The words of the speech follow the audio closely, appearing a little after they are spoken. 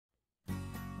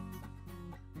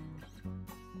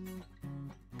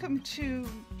welcome to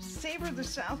Savor the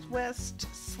Southwest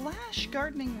 /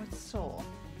 Gardening with Soul.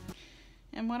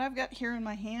 And what I've got here in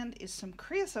my hand is some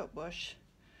creosote bush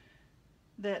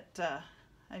that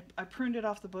I pruned it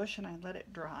off the bush and I let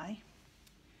it dry.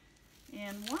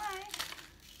 And why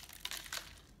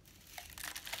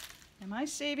am I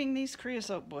saving these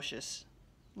creosote bushes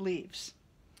leaves?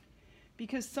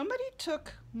 Because somebody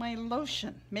took my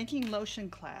making lotion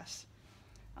class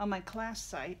on my class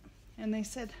site, and they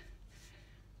said,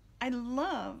 I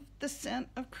love the scent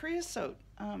of creosote.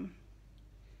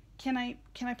 Can I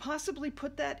possibly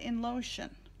put that in lotion?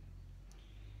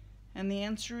 And the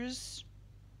answer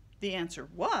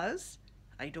was,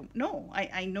 I don't know.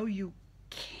 I know you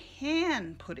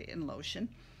can put it in lotion.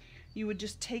 You would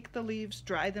just take the leaves,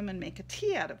 dry them, and make a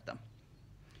tea out of them.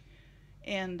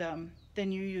 And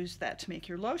then you use that to make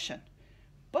your lotion.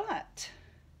 But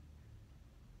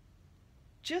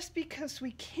just because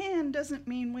we can doesn't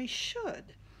mean we should.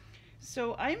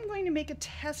 So I'm going to make a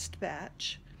test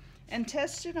batch and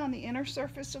test it on the inner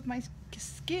surface of my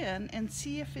skin and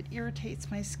see if it irritates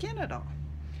my skin at all.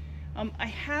 I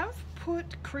have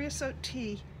put creosote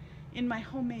tea in my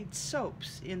homemade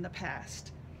soaps in the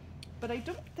past, but I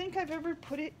don't think I've ever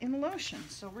put it in lotion.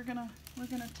 So we're gonna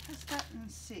test that and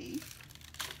see.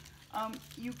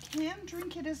 You can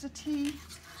drink it as a tea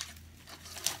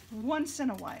once in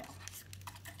a while.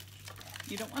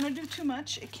 You don't want to do too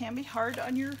much. It can be hard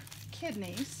on your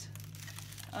kidneys.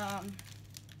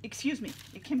 Excuse me,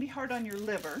 it can be hard on your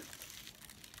liver.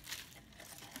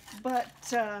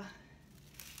 But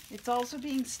it's also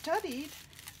being studied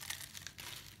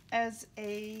as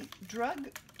a drug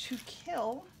to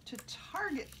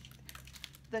target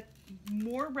the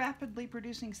more rapidly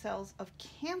producing cells of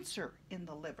cancer in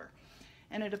the liver.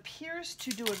 And it appears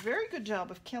to do a very good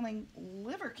job of killing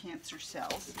liver cancer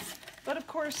cells. But of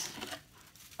course,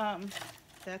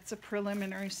 that's a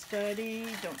preliminary study.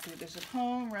 Don't do this at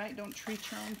home, right? Don't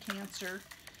treat your own cancer.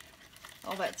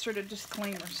 All that sort of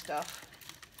disclaimer stuff.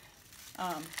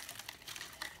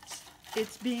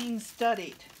 It's being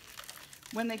studied.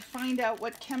 When they find out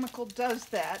what chemical does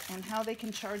that and how they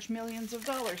can charge millions of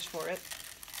dollars for it,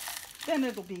 then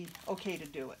it'll be okay to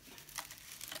do it.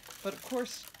 But of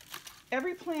course,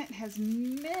 every plant has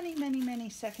many, many, many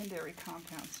secondary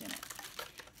compounds in it.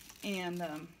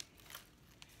 And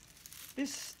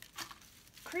this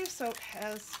creosote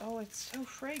has, oh, it's so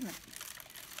fragrant.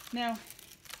 Now,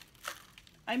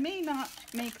 I may not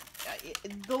make,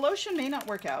 the lotion may not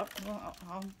work out. Well,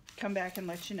 I'll come back and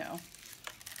let you know.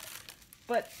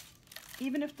 But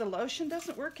even if the lotion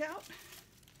doesn't work out,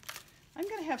 I'm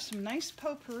going to have some nice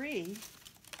potpourri.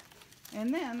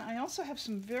 And then I also have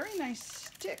some very nice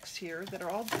sticks here that are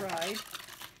all dried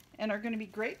and are going to be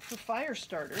great for fire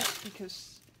starters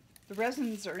because the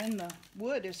resins are in the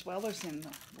wood as well as in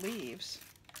the leaves.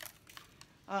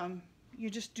 You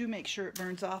just do make sure it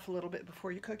burns off a little bit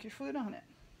before you cook your food on it.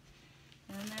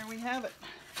 And there we have it.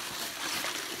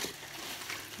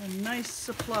 A nice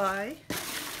supply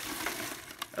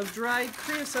of dried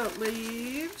creosote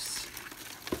leaves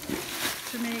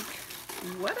to make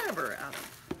whatever out of.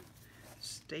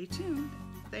 Stay tuned.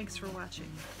 Thanks for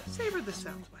watching. Savor the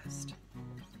Southwest.